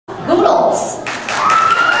Poodles.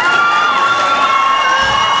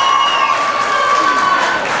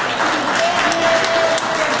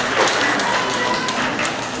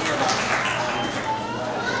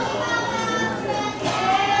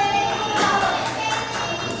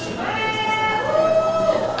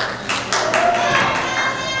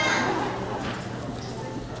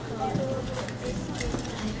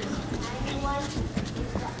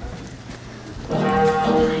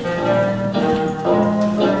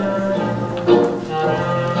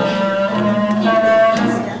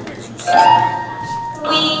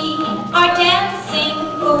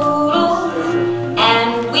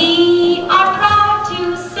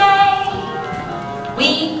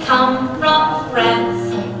 Come from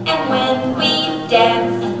France, and when we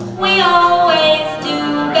dance, we always do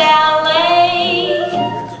ballet.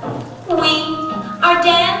 We are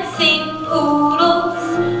dancing poodles,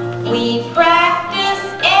 we practice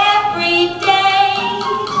every day.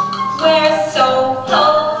 We're so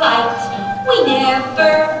polite, we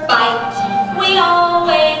never bite, we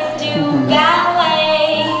always do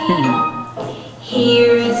ballet.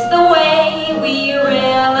 Here's the way we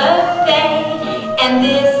releve, and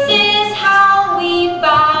this is how we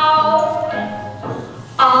bow.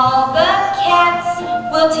 All the cats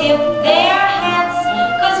will tip their hats,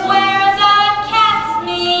 'cause where's a cat's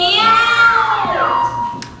meow?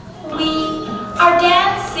 We are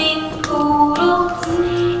dancing poodles,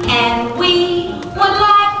 and we would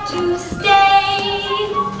like to stay.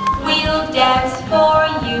 We'll dance for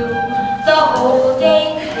you the whole day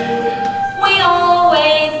through. We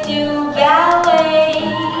always do ballet.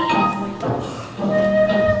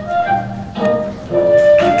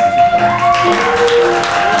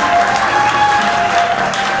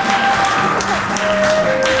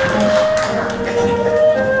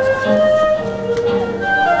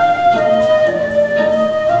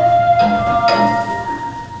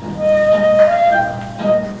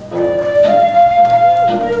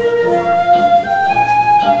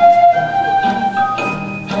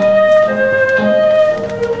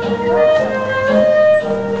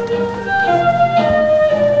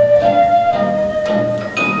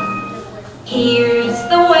 Here's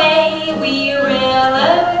the way we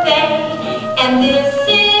releve, and this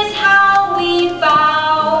is how we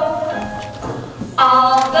bow.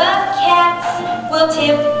 All the cats will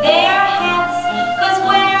tip their hats, 'cause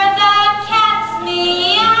we're the cats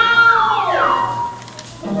meow.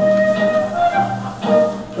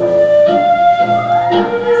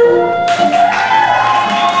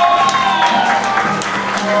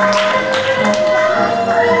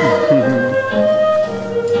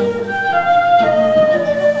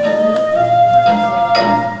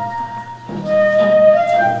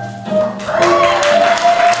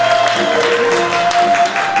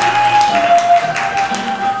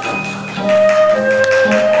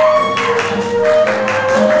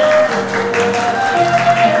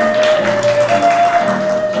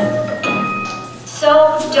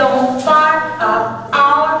 Don't bark up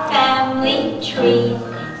our family tree,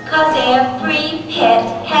 'cause every pet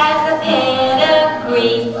has a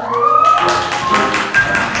pedigree.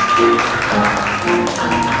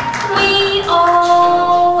 We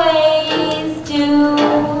always do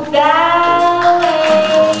ballet.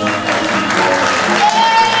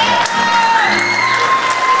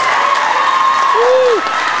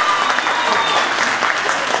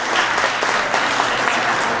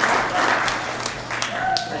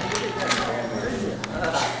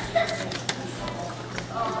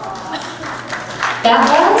 That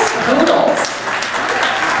was Poodles.